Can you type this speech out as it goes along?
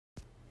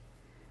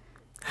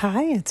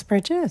Hi, it's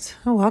Bridgette.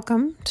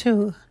 Welcome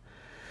to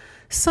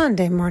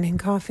Sunday Morning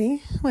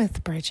Coffee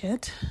with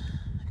Bridgette.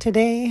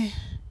 Today,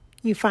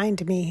 you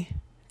find me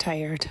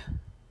tired.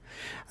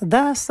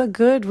 Thus, a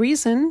good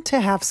reason to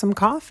have some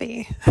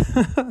coffee.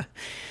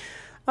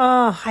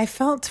 I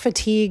felt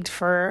fatigued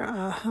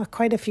for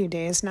quite a few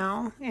days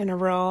now in a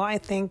row. I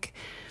think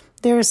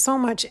there's so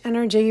much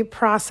energy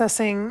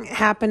processing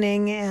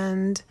happening,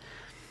 and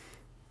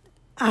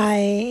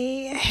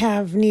I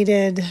have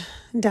needed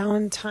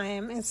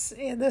downtime.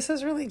 This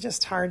is really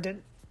just hard to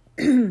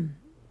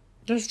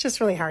it's just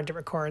really hard to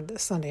record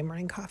this Sunday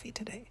morning coffee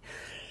today.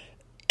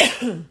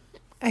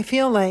 I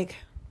feel like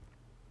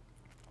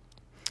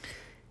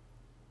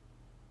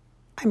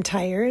I'm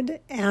tired,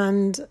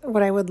 and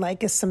what I would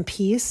like is some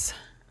peace,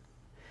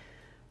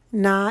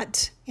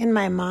 not in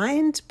my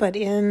mind, but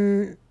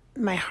in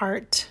my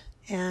heart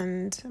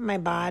and my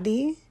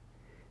body.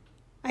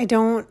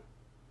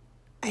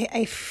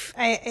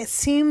 It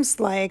seems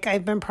like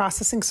I've been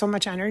processing so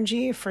much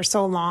energy for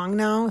so long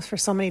now, for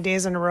so many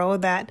days in a row,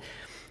 that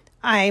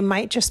I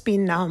might just be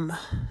numb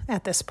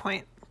at this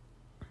point.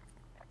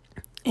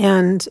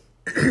 And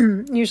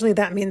usually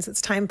that means it's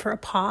time for a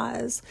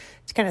pause,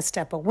 to kind of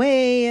step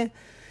away,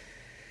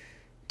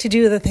 to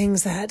do the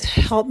things that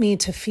help me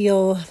to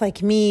feel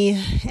like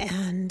me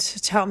and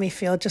to help me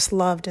feel just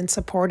loved and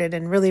supported,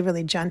 and really,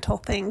 really gentle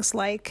things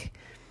like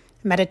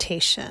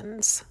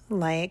meditations,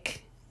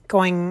 like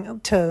going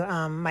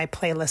to my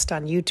playlist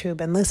on YouTube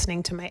and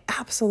listening to my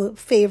absolute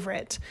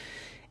favorite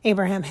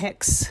Abraham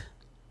Hicks,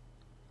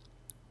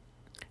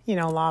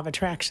 law of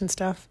attraction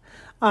stuff,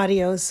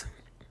 audios,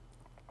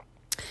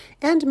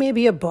 and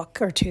maybe a book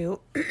or two.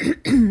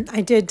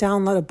 I did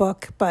download a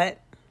book, but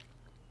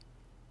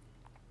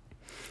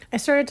I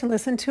started to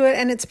listen to it,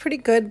 and it's pretty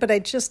good, but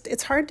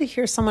it's hard to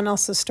hear someone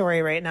else's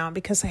story right now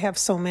because I have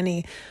so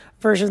many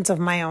versions of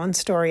my own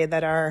story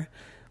that are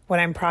what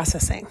I'm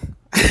processing.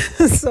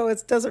 So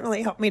it doesn't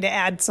really help me to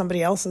add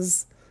somebody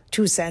else's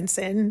 2 cents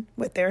in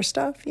with their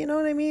stuff. You know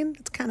what I mean?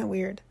 It's kind of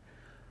weird.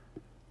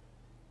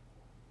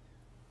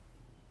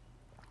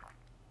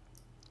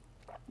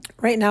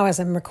 Right now, as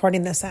I'm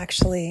recording this,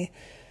 actually,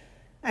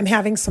 I'm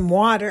having some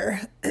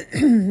water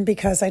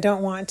because I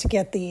don't want to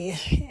get the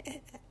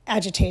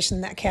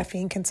agitation that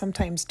caffeine can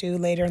sometimes do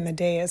later in the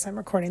day as I'm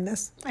recording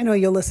this. I know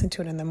you'll listen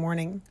to it in the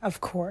morning, of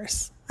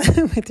course,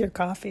 with your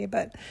coffee,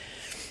 but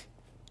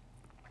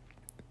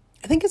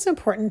I think it's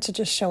important to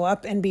just show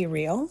up and be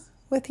real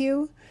with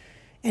you.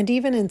 And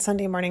even in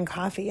Sunday morning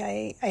coffee,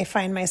 I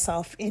find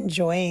myself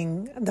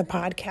enjoying the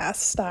podcast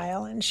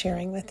style and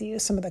sharing with you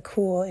some of the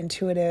cool,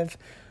 intuitive,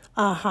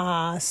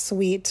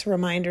 sweet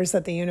reminders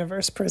that the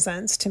universe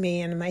presents to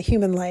me in my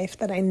human life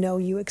that I know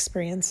you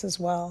experience as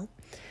well.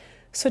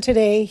 So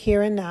today,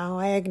 here and now,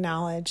 I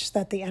acknowledge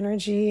that the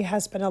energy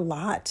has been a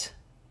lot,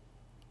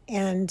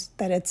 and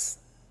that it's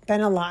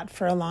been a lot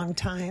for a long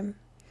time.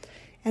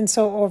 And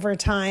so over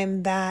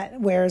time, that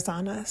wears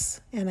on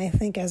us. And I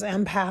think as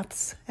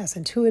empaths, as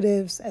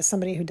intuitives, as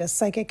somebody who does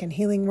psychic and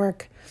healing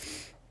work,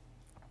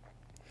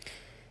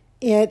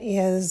 it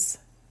is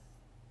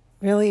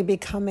really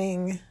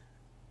becoming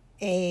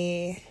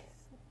I'm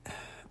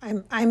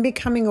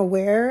becoming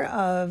aware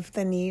of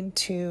the need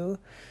to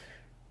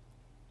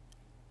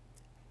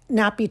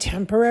not be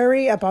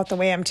temporary about the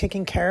way I'm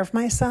taking care of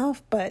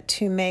myself, but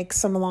to make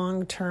some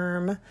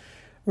long-term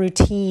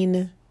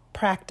routine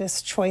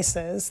practice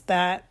choices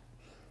that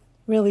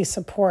really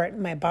support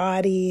my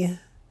body,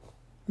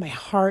 my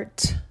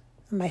heart,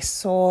 my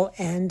soul,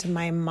 and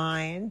my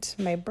mind,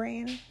 my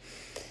brain.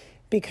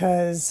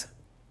 Because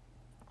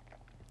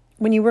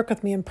when you work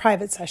with me in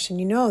private session,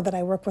 you know that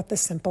I work with the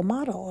simple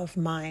model of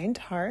mind,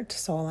 heart,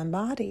 soul, and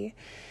body.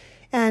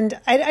 And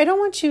I don't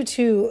want you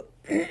to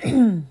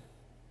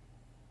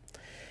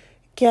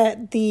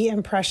get the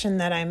impression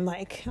that I'm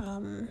like,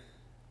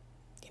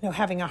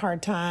 having a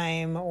hard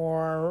time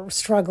or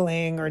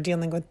struggling or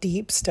dealing with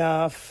deep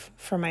stuff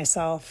for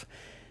myself.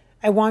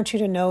 I want you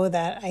to know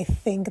that I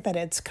think that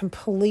it's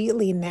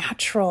completely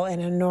natural and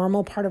a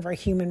normal part of our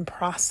human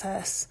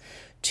process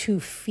to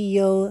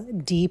feel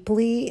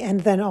deeply and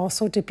then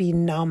also to be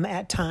numb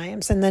at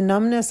times. And the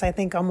numbness, I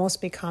think,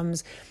 almost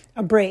becomes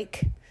a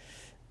break.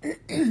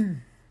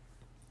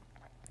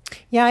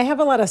 Yeah, I have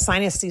a lot of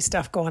sinusy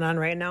stuff going on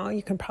right now.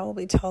 You can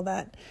probably tell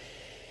that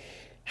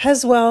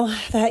as well.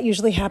 That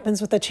usually happens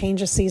with a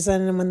change of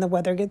season, and when the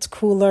weather gets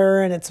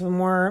cooler and it's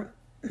more,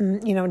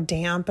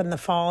 damp in the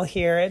fall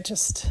here, it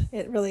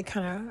really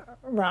kind of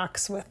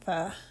rocks with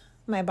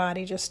my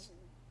body. Just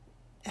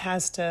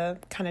has to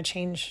kind of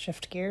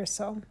shift gears.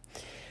 So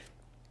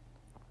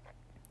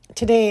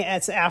today,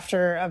 it's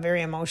after a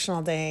very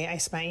emotional day I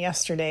spent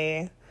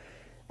yesterday.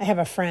 I have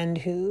a friend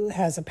who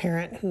has a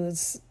parent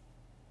who's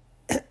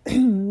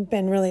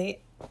been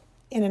really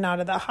in and out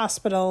of the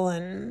hospital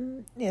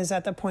and is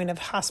at the point of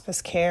hospice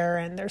care,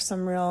 and there's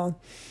some real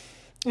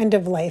end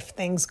of life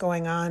things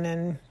going on,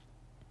 and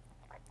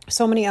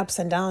so many ups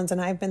and downs,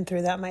 and I've been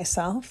through that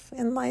myself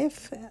in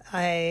life.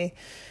 I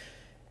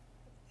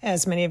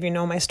as many of you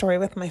know my story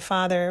with my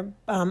father,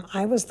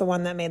 I was the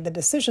one that made the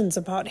decisions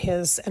about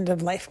his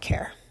end-of-life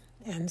care.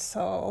 And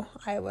so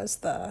I was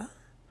the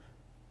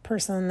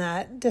person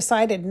that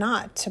decided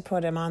not to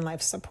put him on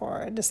life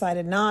support,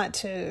 decided not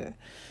to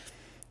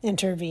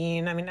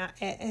intervene. I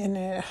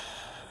mean,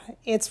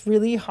 it's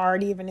really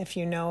hard, even if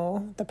you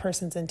know the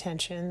person's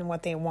intention,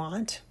 what they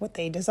want, what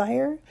they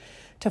desire,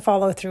 to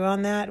follow through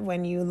on that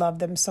when you love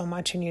them so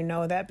much and you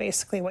know that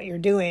basically what you're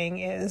doing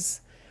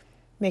is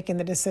making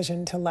the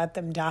decision to let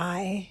them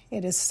die.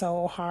 It is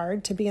so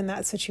hard to be in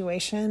that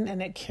situation,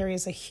 and it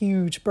carries a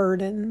huge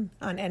burden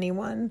on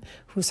anyone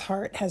whose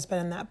heart has been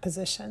in that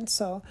position.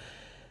 So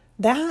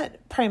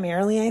that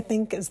primarily, I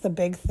think, is the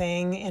big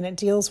thing, and it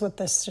deals with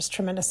this just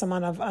tremendous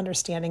amount of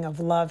understanding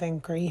of love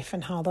and grief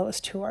and how those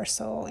two are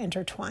so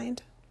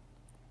intertwined.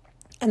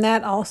 And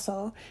that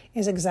also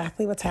is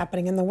exactly what's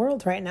happening in the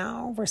world right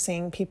now. We're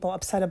seeing people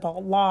upset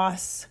about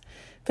loss,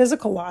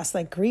 physical loss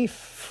like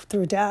grief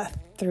through death,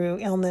 through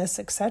illness,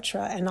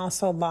 etc., and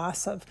also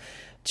loss of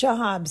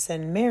jobs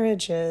and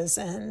marriages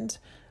and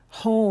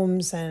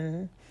homes,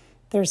 and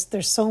there's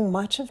so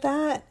much of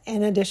that,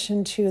 in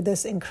addition to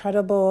this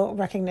incredible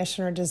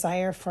recognition or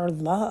desire for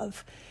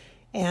love.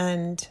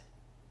 And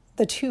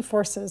the two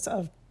forces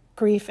of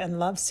grief and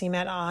love seem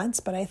at odds,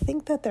 but I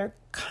think that they're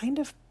kind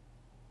of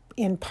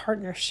in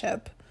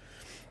partnership.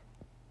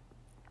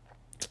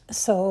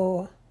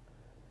 So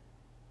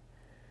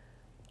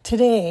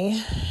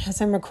today,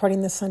 as I'm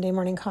recording this Sunday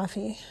morning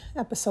coffee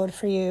episode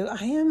for you,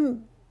 I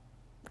am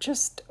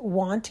just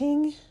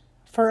wanting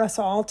for us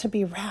all to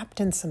be wrapped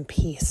in some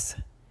peace.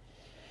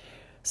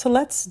 So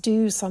let's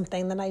do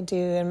something that I do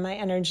in my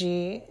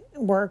energy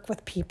work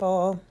with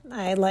people.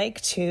 I like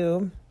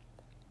to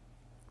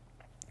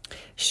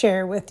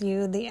share with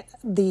you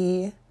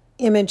the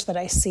image that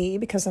I see,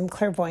 because I'm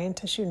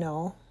clairvoyant, as you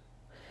know.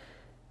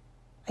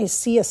 I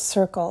see a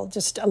circle,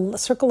 just a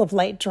circle of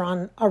light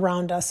drawn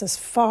around us, as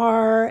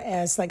far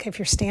as, like, if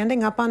you're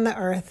standing up on the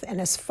earth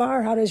and as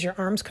far out as your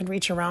arms could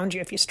reach around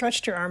you. If you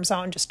stretched your arms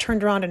out and just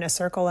turned around in a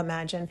circle,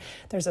 imagine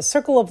there's a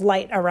circle of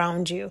light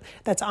around you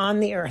that's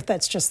on the earth.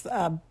 That's just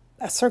a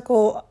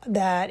circle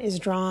that is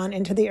drawn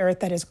into the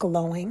earth that is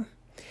glowing,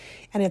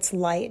 and it's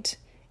light.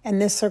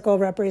 And this circle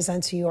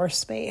represents your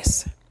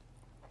space.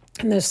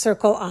 And this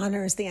circle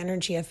honors the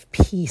energy of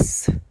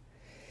peace,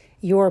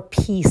 your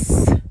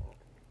peace.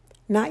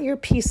 Not your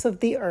piece of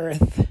the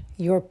earth,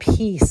 your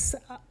peace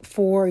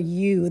for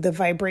you. The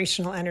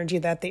vibrational energy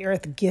that the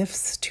earth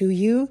gifts to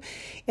you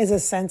is a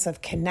sense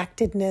of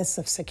connectedness,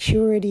 of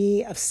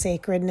security, of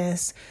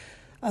sacredness,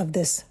 of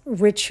this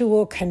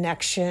ritual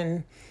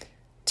connection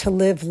to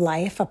live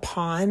life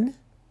upon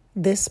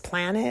this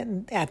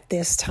planet at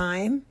this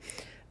time.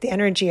 The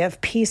energy of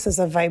peace is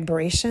a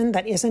vibration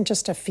that isn't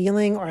just a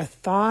feeling or a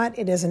thought.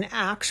 It is an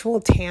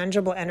actual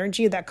tangible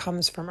energy that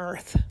comes from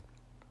earth.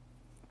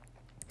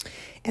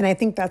 And I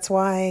think that's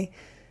why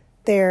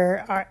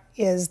there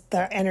is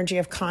the energy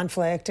of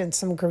conflict and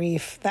some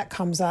grief that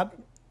comes up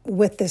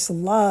with this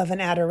love and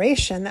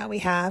adoration that we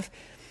have,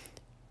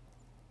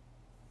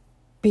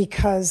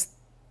 because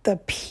the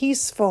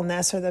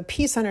peacefulness or the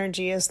peace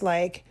energy is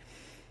like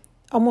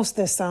almost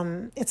this,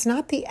 it's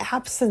not the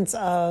absence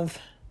of,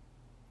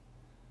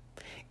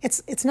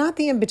 it's not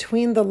the in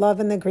between the love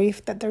and the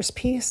grief that there's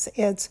peace.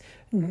 It's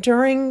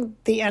during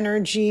the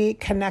energy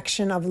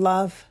connection of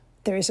love,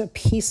 there is a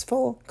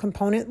peaceful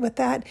component with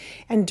that.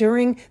 And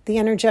during the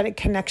energetic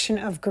connection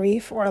of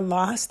grief or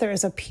loss, there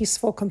is a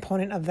peaceful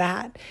component of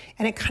that.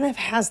 And it kind of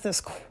has this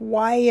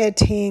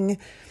quieting,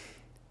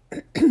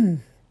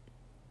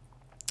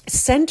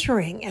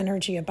 centering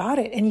energy about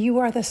it. And you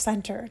are the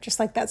center, just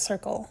like that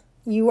circle.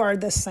 You are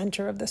the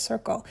center of the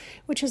circle,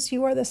 which is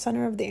you are the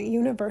center of the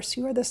universe.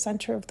 You are the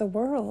center of the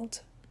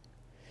world.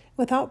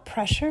 Without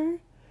pressure,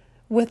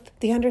 with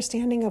the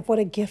understanding of what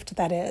a gift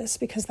that is,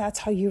 because that's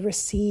how you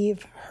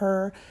receive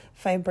her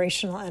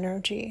vibrational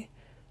energy.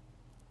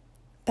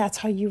 That's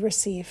how you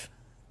receive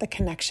the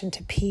connection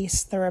to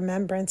peace, the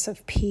remembrance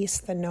of peace,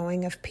 the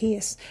knowing of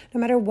peace. No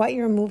matter what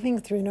you're moving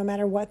through, no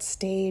matter what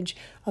stage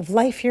of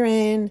life you're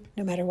in,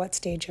 no matter what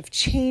stage of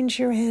change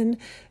you're in,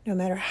 no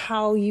matter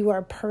how you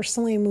are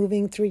personally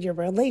moving through your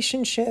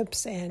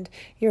relationships and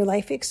your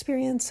life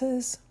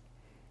experiences,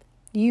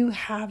 you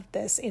have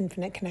this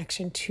infinite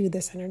connection to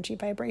this energy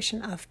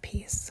vibration of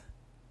peace.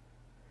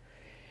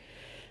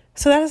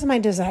 So that is my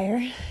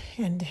desire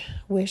and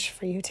wish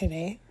for you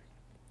today,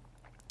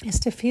 is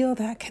to feel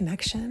that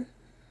connection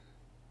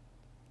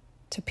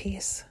to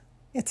peace.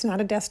 It's not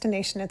a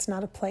destination. It's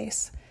not a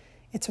place.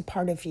 It's a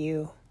part of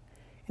you.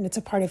 And it's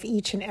a part of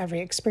each and every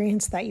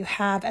experience that you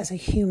have as a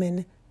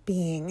human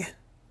being.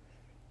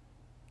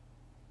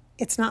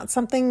 It's not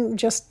something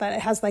just that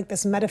has like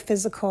this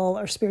metaphysical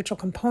or spiritual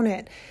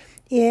component.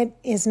 It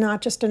is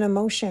not just an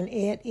emotion.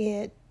 It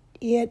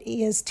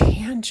is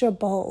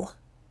tangible.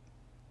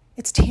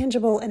 It's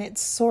tangible, and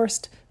it's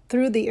sourced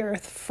through the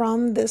earth,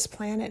 from this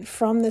planet,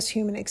 from this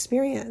human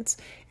experience.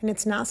 And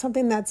it's not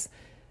something that's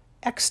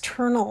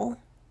external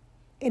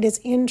It is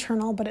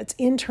internal, but it's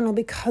internal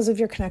because of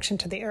your connection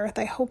to the earth.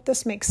 I hope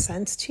this makes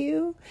sense to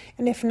you.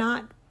 And if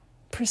not,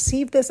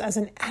 perceive this as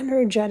an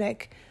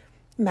energetic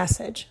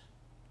message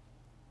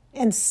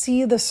and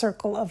see the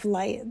circle of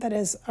light that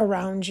is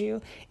around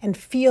you and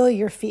feel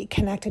your feet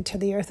connected to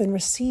the earth and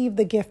receive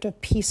the gift of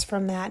peace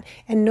from that,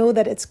 and know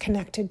that it's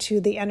connected to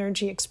the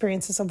energy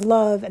experiences of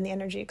love and the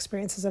energy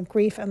experiences of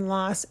grief and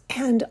loss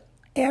and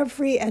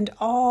every and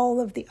all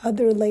of the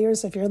other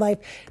layers of your life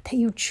that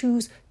you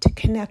choose to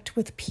connect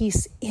with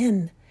peace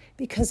in,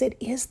 because it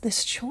is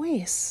this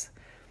choice.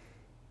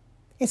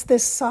 It's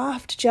this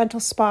soft, gentle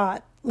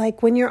spot,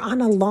 like when you're on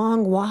a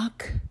long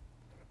walk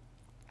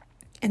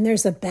and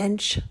there's a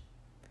bench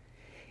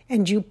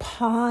and you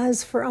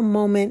pause for a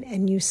moment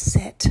and you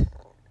sit.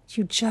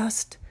 You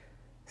just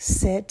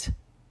sit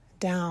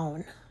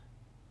down.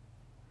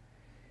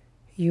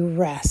 You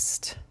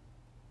rest.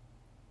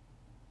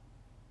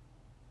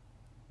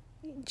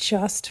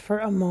 Just for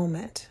a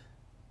moment.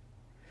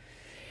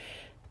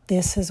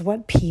 This is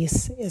what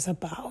peace is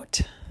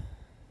about.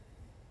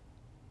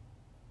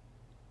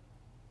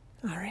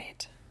 All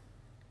right.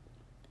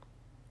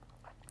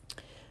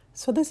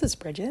 So this is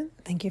Bridgette.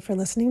 Thank you for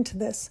listening to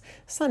this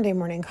Sunday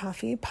Morning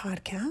Coffee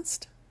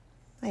podcast.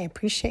 I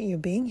appreciate you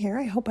being here.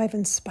 I hope I've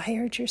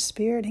inspired your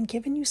spirit and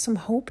given you some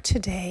hope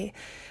today,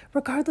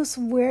 regardless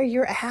of where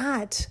you're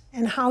at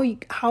and how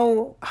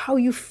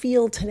you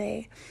feel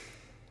today.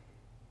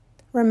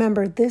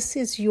 Remember, this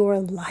is your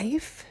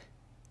life.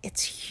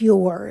 It's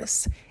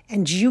yours,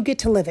 and you get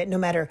to live it no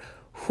matter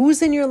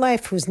who's in your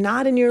life, who's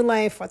not in your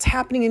life, what's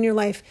happening in your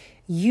life.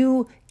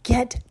 You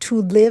get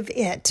to live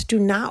it. Do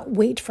not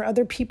wait for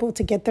other people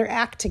to get their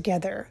act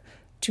together.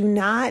 Do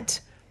not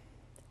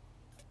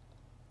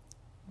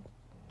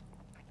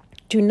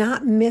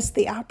miss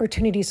the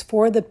opportunities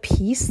for the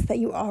peace that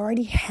you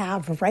already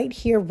have right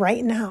here,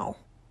 right now,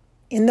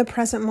 in the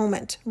present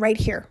moment, right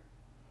here.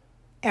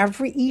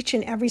 Each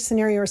and every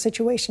scenario or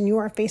situation you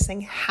are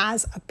facing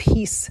has a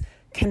piece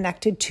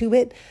connected to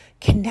it.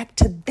 Connect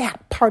to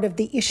that part of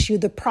the issue,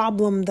 the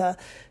problem, the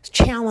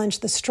challenge,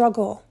 the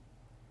struggle.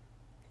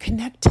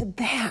 Connect to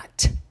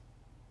that.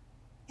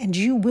 And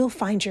you will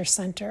find your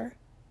center.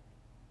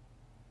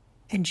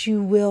 And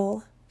you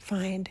will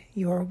find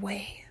your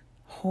way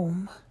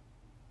home.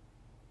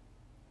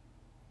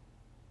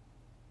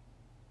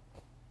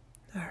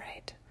 All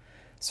right.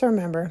 So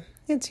remember,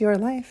 it's your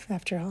life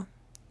after all.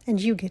 And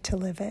you get to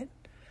live it.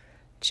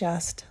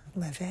 Just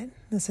live it.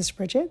 This is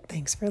Bridgette.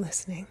 Thanks for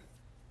listening.